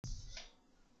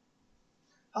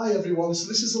Hi everyone, so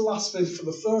this is the last vid for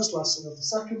the first lesson of the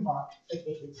second pack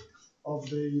of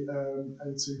the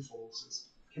A2 forces.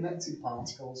 Connected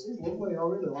particles. It's lovely, I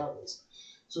really like this.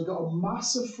 So we've got a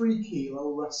mass of 3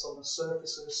 kilo rests on the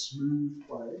surface of a smooth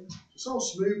plane. It's all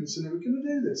smoothness in it. We're going to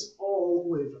do this all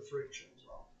with a friction as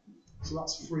well. So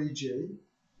that's 3G.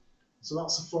 So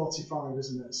that's a 45,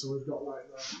 isn't it? So we've got like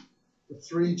the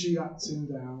 3G acting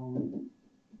down.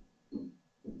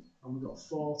 And we've got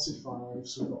 45,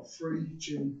 so we've got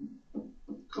 3G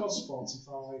cos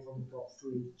 45, and we've got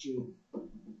 3G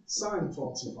sin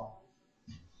 45.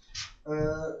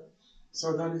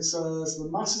 So then it says the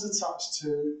mass is attached to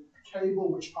a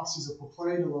cable which passes up a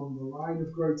plane along the line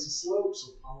of greatest slope, so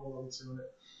parallel to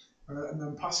it, and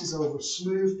then passes over a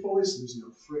smooth pulley, so there's no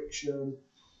friction.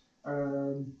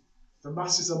 The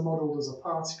masses are modelled as a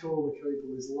particle, the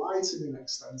cable is light and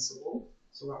inextensible.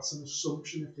 So that's an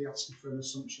assumption. If they ask you for an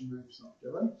assumption, maybe it's not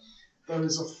given. There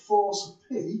is a force of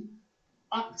P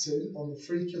acting on the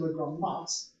 3 kilogram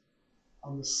mass,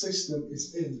 and the system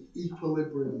is in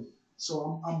equilibrium.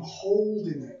 So I'm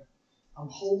holding it. I'm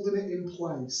holding it in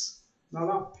place. Now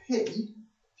that P,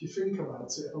 if you think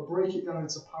about it, if I break it down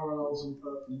into parallels and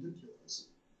perpendiculars,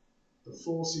 the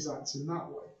force is acting that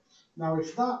way. Now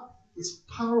if that is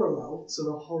parallel to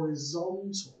the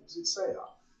horizontal, does it say that?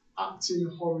 Acting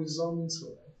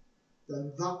horizontally,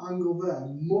 then that angle there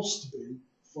must be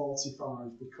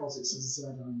 45 because it's a Z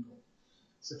angle.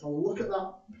 So if I look at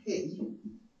that P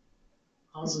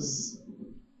as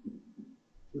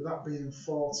with that being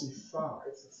 45,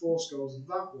 the force goes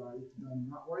that way, then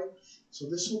that way. So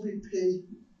this will be P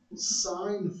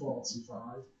sine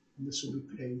 45, and this will be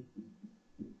P.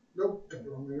 Nope, got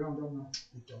the wrong way around, don't I?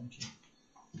 You donkey.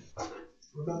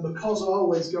 Remember, cos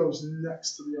always goes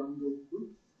next to the angle.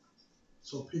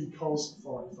 So P cos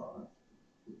 45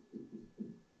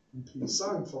 and P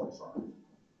sin 45.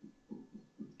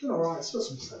 Doing alright, it's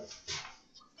just a mistake.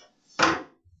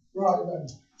 Right then,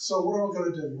 so what am I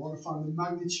going to do? You want to find the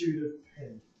magnitude of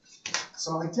P.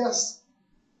 So I guess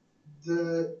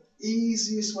the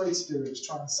easiest way to do it is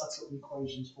try and set up the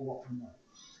equations for what we know.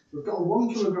 We've got a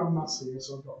 1 kilogram mass here,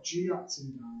 so I've got G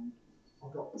acting down,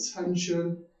 I've got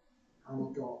tension, and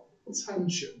I've got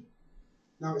tension.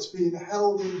 Now it's being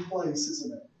held in place,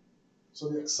 isn't it? So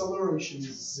the acceleration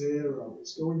is 0,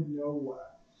 it's going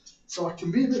nowhere. So I can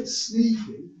be a bit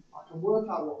sneaky, I can work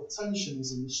out what the tension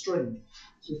is in the string.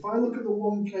 So if I look at the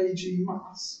 1 kg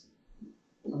mass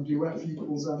and do F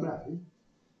equals ma,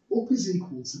 up is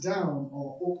equal to down,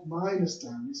 or up minus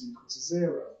down is equal to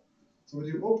 0. So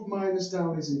we do up minus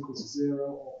down is equal to 0,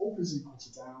 or up is equal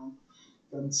to down,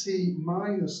 then T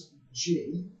minus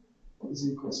G is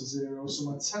equal to 0, so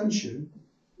my tension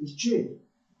is G,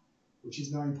 which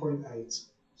is 9.8.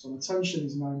 So my tension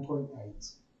is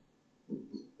 9.8.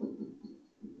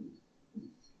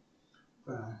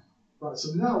 There. Right,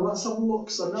 so now let's have a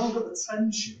look. So now I've got the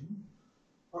tension.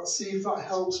 Let's see if that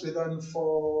helps me then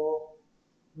for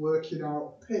working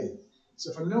out P. So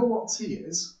if I know what T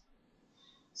is,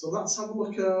 so let's have a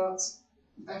look at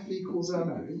F equals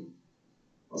ma.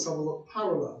 Let's have a look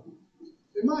parallel.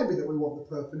 It might be that we want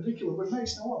the perpendicular, but it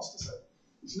makes no odds, does it?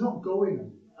 It's not going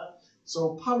anywhere.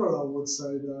 So parallel would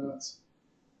say that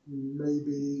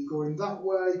maybe going that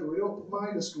way, going up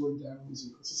minus going down is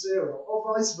equal to 0,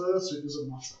 or vice versa, it doesn't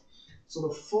matter. So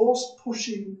the force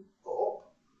pushing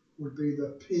up would be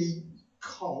the P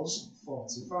cos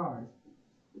 45.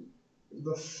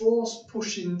 The force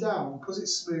pushing down, because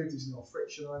it's smooth, there's no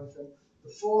friction or anything,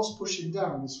 the force pushing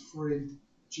down is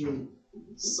 3G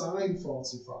sin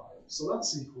 45. So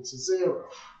that's equal to 0.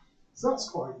 So that's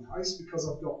quite nice because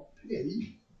I've got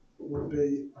P would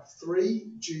be a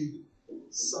 3G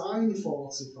sin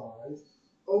 45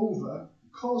 over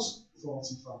cos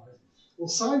 45. Well,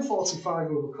 sin 45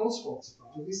 over cos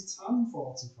 45 is tan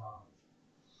 45.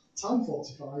 Tan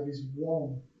 45 is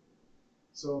 1.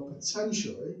 So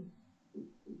potentially,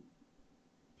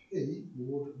 P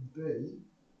would be...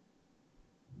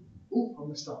 Oh, I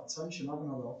missed out tension, haven't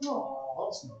I? Oh,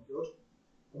 that's not good.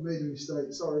 I made a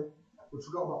mistake, sorry. We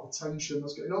forgot about the tension. I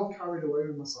was getting all carried away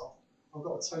with myself. I've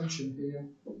got a tension here,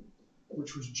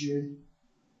 which was G.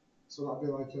 So that'd be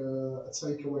like a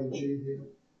takeaway G here.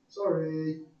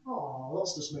 Sorry. Oh,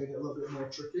 that's just made it a little bit more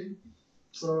tricky.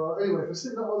 So anyway, if I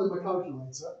stick that all in my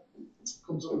calculator, it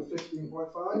comes up with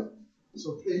 15.5.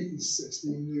 So P is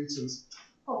 16 newtons.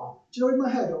 Oh, do you know, in my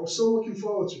head, I was so looking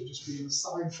forward to it just being a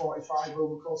sin 45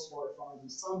 over cos 45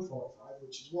 is tan 45,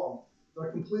 which is 1, that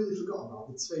I completely forgot about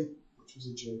the T, which was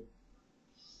a G.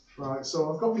 Right,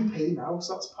 so I've got my P now,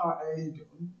 so that's part A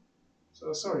done.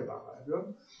 So sorry about that,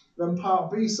 everyone. Then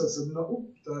part B says the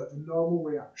normal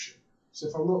reaction. So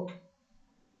if I look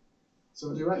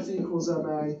So I do F equals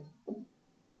MA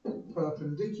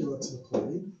perpendicular to the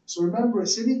plane. So remember,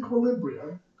 it's in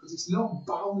equilibrium because it's not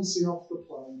bouncing off the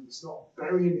plane, it's not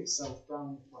burying itself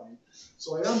down the plane.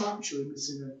 So I am actually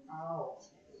missing an R off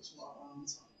here as well, aren't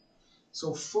I?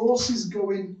 So forces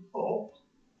going up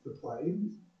the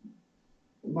plane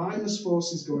minus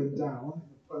forces going down in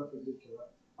the perpendicular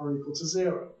are equal to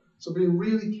 0. So being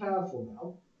really careful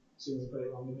now, as soon as I put it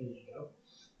around a minute ago,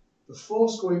 the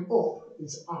force going up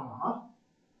is R.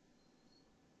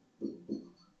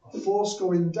 A force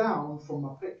going down from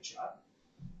my picture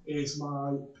is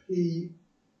my P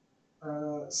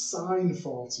sine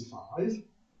 45.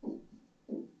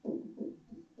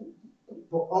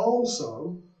 But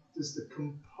also, there's the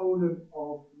component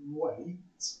of weight,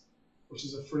 which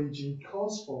is a 3g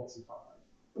cos 45.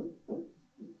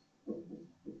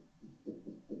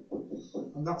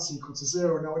 And that's equal to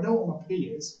 0. Now I know what my P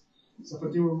is, so if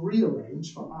I do a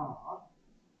rearrange for R,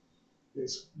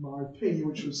 it's my P,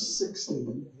 which was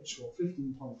 16-ish, or 15.5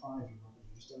 you might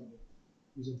use, don't you?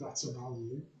 Use a better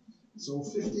value. So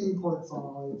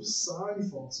 15.5 sine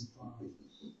 45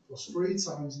 plus 3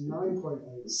 times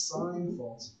 9.8 sine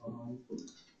 45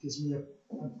 gives me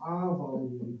an R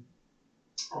value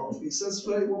of, it says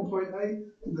 31.8,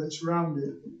 and then it's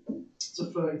rounded to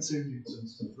 32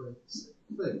 newtons to 3.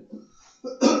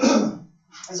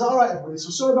 Is that alright, everybody? So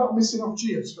sorry about missing off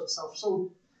G. I just got myself so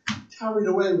carried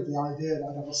away with the idea that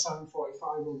I'd have a sine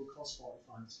 45 over cos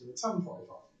 45 to do a tan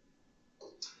 45.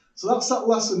 So that's that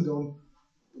lesson done.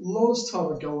 Loads to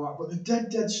have a go at, but they're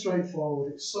dead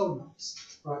straightforward. It's so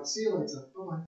nice. Right, see you later. Bye-bye.